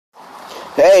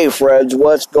Hey, friends,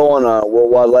 what's going on?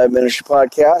 Worldwide Live Ministry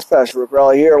Podcast. Pastor Rick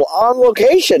Raleigh here on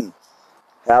location.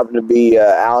 Happen to be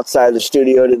outside the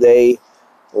studio today,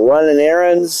 running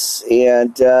errands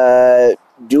and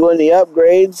doing the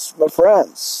upgrades, my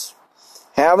friends.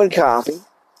 Having coffee,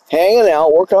 hanging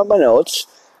out, working on my notes.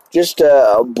 Just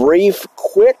a brief,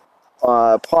 quick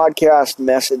podcast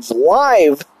message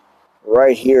live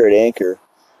right here at Anchor.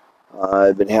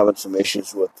 I've been having some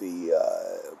issues with the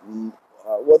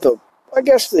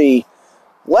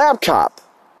laptop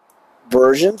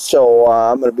version, so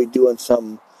I'm going to be doing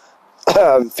some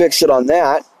fix it on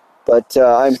that. But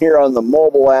I'm here on the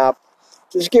mobile app,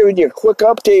 just giving you a quick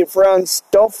update, friends.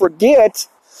 Don't forget,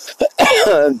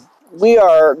 we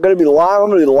are going to be live. I'm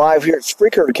going to be live here at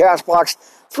Spreaker and CastBox,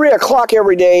 3 o'clock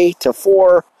every day to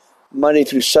 4, Monday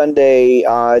through Sunday,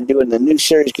 doing the new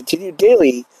series, Continued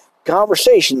Daily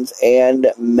Conversations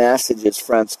and Messages,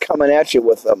 friends, coming at you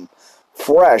with them.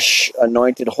 Fresh,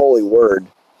 anointed, holy word.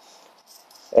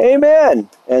 Amen.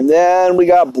 And then we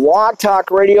got Blog Talk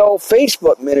Radio,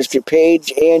 Facebook ministry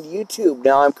page, and YouTube.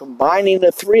 Now I'm combining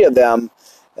the three of them,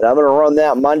 and I'm going to run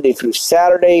that Monday through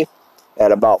Saturday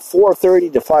at about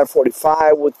 4:30 to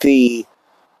 5:45 with the,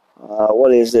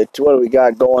 what do we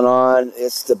got going on?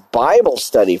 It's the Bible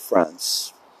study,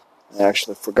 friends. I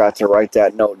actually forgot to write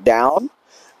that note down.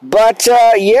 But,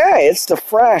 it's the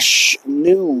fresh,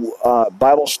 new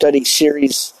Bible study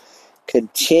series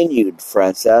continued,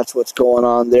 friends. That's what's going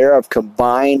on there. I've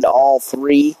combined all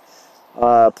three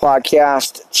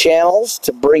podcast channels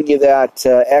to bring you that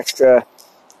extra,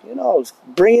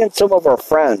 bring in some of our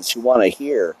friends who want to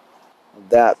hear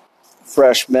that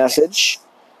fresh message.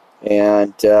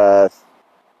 And so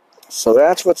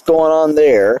that's what's going on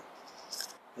there.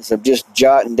 As I'm just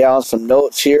jotting down some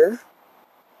notes here.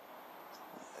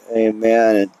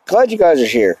 Amen. And glad you guys are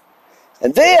here.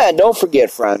 And then, don't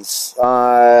forget, friends,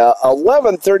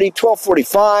 11:30,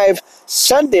 12:45,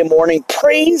 Sunday morning,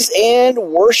 praise and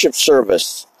worship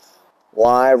service.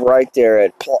 Live right there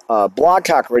at Blog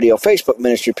Talk Radio, Facebook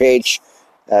ministry page,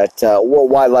 at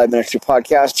Worldwide Live Ministry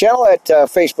Podcast channel at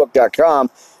Facebook.com.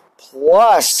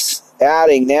 Plus,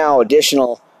 adding now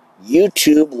additional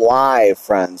YouTube Live,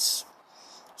 friends.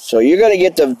 So you're going to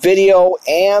get the video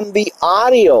and the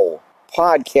audio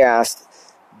podcast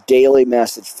daily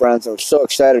message, friends. I'm so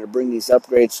excited to bring these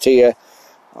upgrades to you.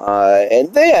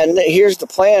 And then here's the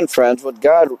plan, friends. What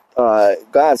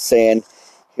God's saying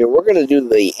here, we're going to do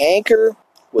the Anchor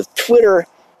with Twitter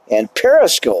and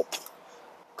Periscope.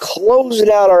 Closing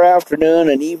out our afternoon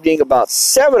and evening about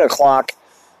 7 o'clock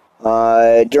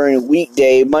during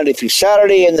weekday, Monday through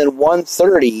Saturday, and then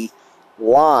 1:30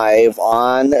 live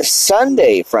on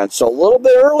Sunday, friends. So a little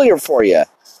bit earlier for you.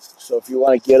 So if you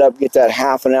want to get up, get that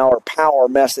half an hour power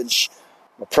message,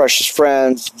 my precious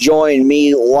friends, join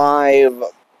me live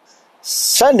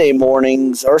Sunday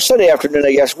mornings, or Sunday afternoon,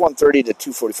 I guess, 1:30 to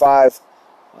 2:45,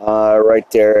 right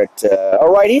there at,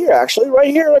 right here,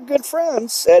 our good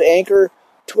friends at Anchor,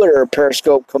 Twitter,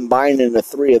 Periscope, combining the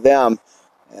three of them,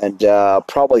 and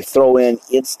probably throw in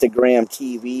Instagram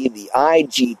TV, the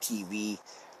IGTV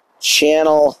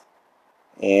channel,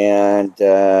 and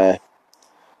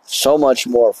so much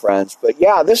more, friends. But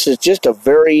yeah, this is just a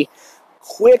very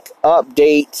quick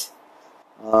update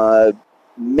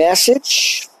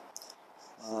message.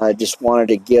 I just wanted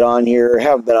to get on here,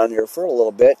 haven't been on here for a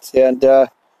little bit, and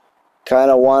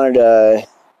kind of wanted to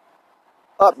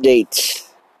update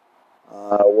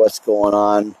what's going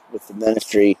on with the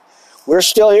ministry. We're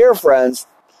still here, friends,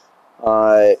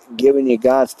 giving you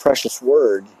God's precious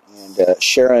word and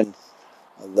sharing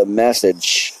the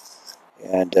message,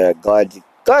 and glad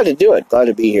to do it. Glad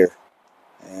to be here.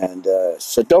 And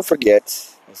so don't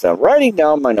forget, as I'm writing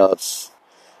down my notes,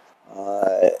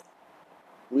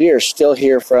 we are still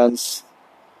here, friends,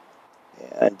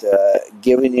 and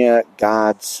giving you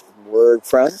God's word,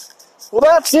 friends. Well,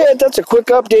 that's it. That's a quick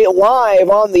update live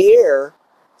on the air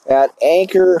at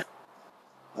Anchor.com.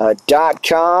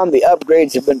 The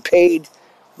upgrades have been paid.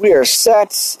 We are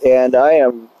set, and I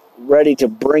am ready to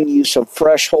bring you some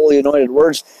fresh, holy, anointed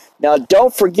words. Now,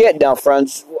 don't forget now,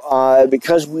 friends,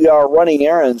 because we are running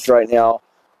errands right now,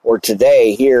 or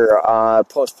today here,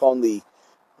 postpone the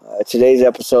today's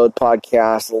episode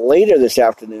podcast later this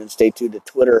afternoon. Stay tuned to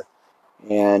Twitter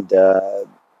and,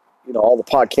 all the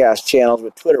podcast channels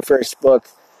with Twitter,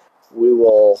 Facebook.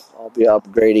 I'll be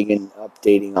upgrading and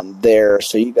updating on there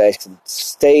so you guys can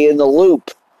stay in the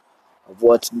loop of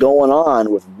what's going on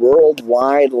with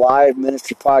Worldwide Live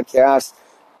Ministry Podcast.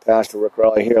 Pastor Rick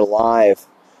Raleigh here live.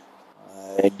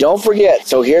 Don't forget,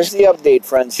 so here's the update,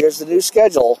 friends. Here's the new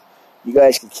schedule. You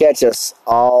guys can catch us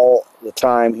all the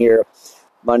time here,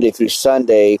 Monday through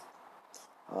Sunday,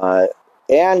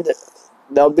 and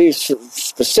there'll be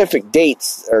specific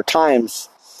dates or times,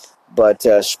 but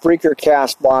Spreaker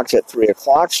Castbox at 3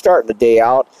 o'clock, starting the day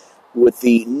out with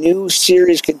the new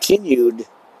series continued,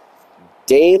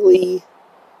 Daily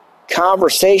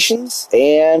Conversations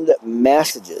and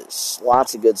Messages.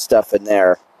 Lots of good stuff in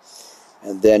there.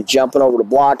 And then jumping over to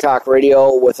Blog Talk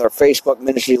Radio with our Facebook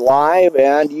Ministry Live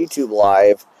and YouTube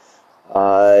Live,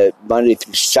 Monday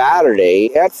through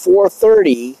Saturday at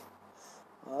 4:30.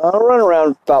 Run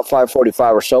around about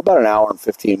 5:45 or so, about an hour and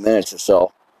 15 minutes or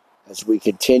so, as we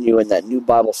continue in that new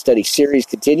Bible study series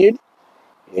continued.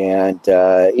 And,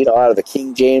 out of the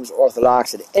King James,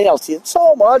 Orthodox, and NLT, and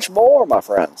so much more, my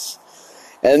friends.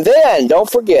 And then, don't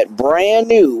forget, brand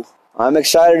new, I'm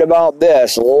excited about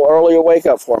this, a little earlier wake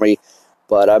up for me,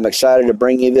 but I'm excited to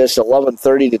bring you this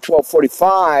 11:30 to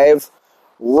 12:45,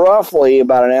 roughly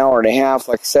about an hour and a half,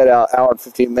 like I said, hour and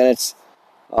 15 minutes.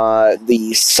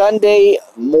 The Sunday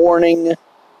morning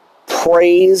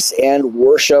praise and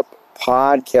worship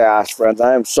podcast, friends.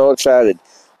 I am so excited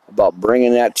about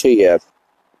bringing that to you.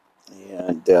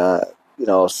 And,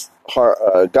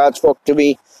 God spoke to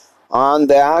me on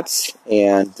that.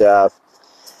 And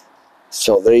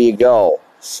so there you go.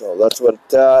 So that's what,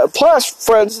 plus,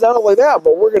 friends, not only that,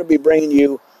 but we're going to be bringing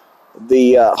you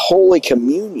the Holy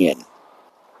Communion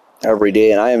every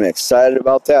day. And I am excited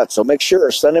about that. So make sure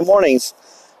Sunday mornings,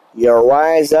 you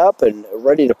rise up and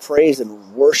ready to praise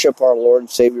and worship our Lord and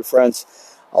Savior, friends.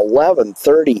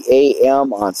 11:30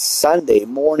 a.m. on Sunday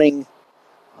morning.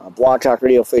 Blog Talk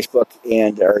Radio, Facebook,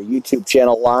 and our YouTube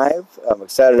channel live. I'm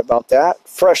excited about that.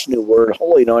 Fresh new word,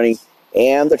 Holy Anointing,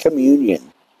 and the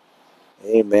Communion.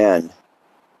 Amen.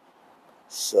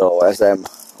 So as I'm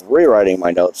rewriting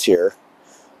my notes here,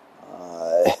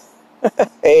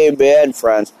 amen,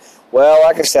 friends. Well,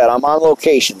 like I said, I'm on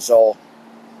location, so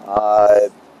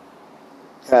kind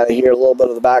of hear a little bit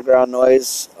of the background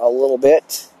noise a little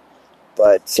bit.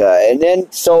 But, so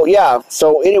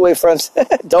anyway, friends,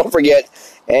 don't forget,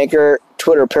 Anchor,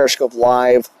 Twitter, Periscope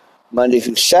Live, Monday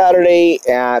through Saturday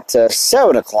at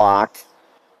 7 o'clock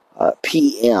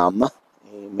p.m.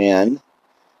 Amen.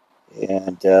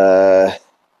 And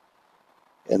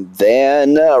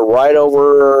then right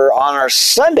over on our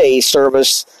Sunday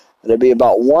service, it'll be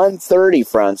about 1:30,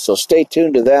 friends, so stay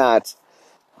tuned to that.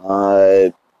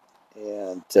 And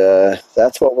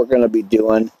that's what we're going to be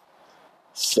doing.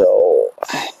 So,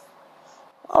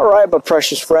 all right, my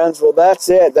precious friends. Well, that's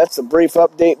it. That's a brief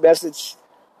update message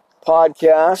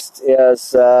podcast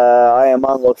as I am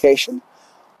on location.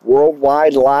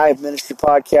 Worldwide live ministry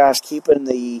podcast, keeping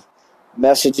the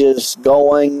messages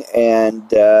going.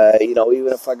 And, even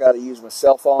if I got to use my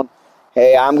cell phone,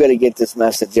 hey, I'm going to get this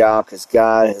message out because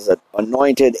God has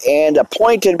anointed and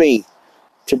appointed me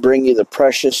to bring you the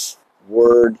precious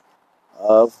word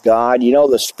of God.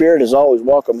 The Spirit is always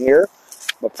welcome here,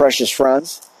 my precious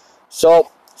friends.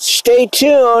 So stay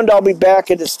tuned. I'll be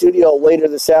back in the studio later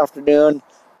this afternoon.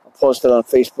 I'll post it on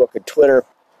Facebook and Twitter.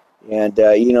 And,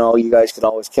 you guys can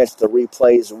always catch the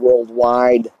replays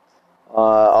worldwide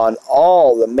on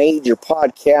all the major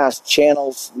podcast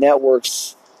channels,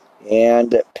 networks,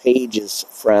 and pages,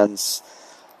 friends.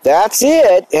 That's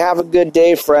it. Have a good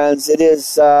day, friends. It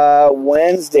is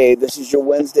Wednesday. This is your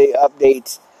Wednesday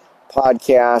update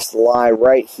podcast live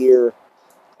right here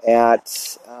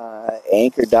at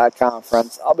anchor.com,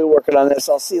 friends. I'll be working on this.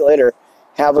 I'll see you later.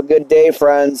 Have a good day,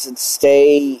 friends, and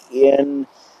stay in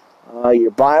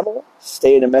your Bible.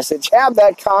 Stay in the message. Have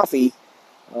that coffee.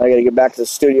 I got to get back to the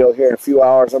studio here in a few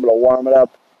hours. I'm going to warm it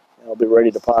up, and I'll be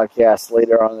ready to podcast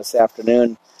later on this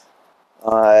afternoon.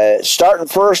 Starting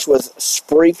first with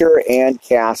Spreaker and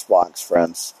Castbox,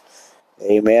 friends.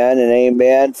 Amen and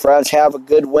amen. Friends, have a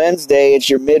good Wednesday. It's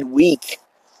your midweek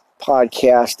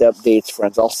podcast updates,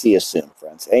 friends. I'll see you soon,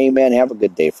 friends. Amen. Have a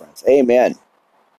good day, friends. Amen.